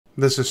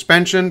The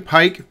Suspension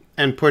Pike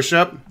and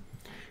Push-Up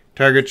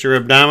targets your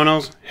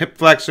abdominals, hip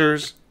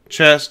flexors,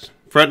 chest,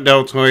 front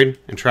deltoid,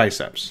 and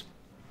triceps.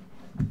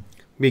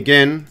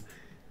 Begin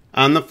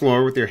on the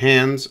floor with your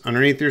hands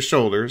underneath your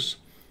shoulders,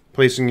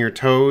 placing your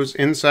toes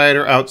inside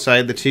or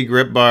outside the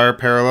TGrip Bar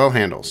parallel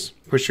handles.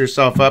 Push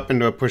yourself up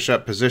into a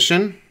push-up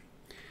position,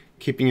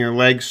 keeping your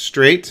legs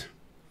straight.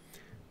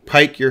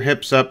 Pike your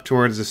hips up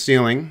towards the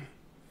ceiling,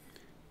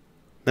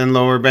 then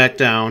lower back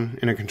down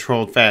in a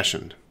controlled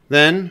fashion.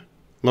 Then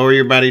lower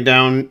your body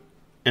down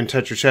and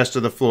touch your chest to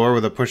the floor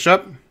with a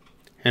push-up,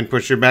 and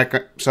push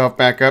yourself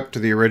back up to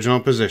the original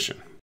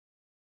position.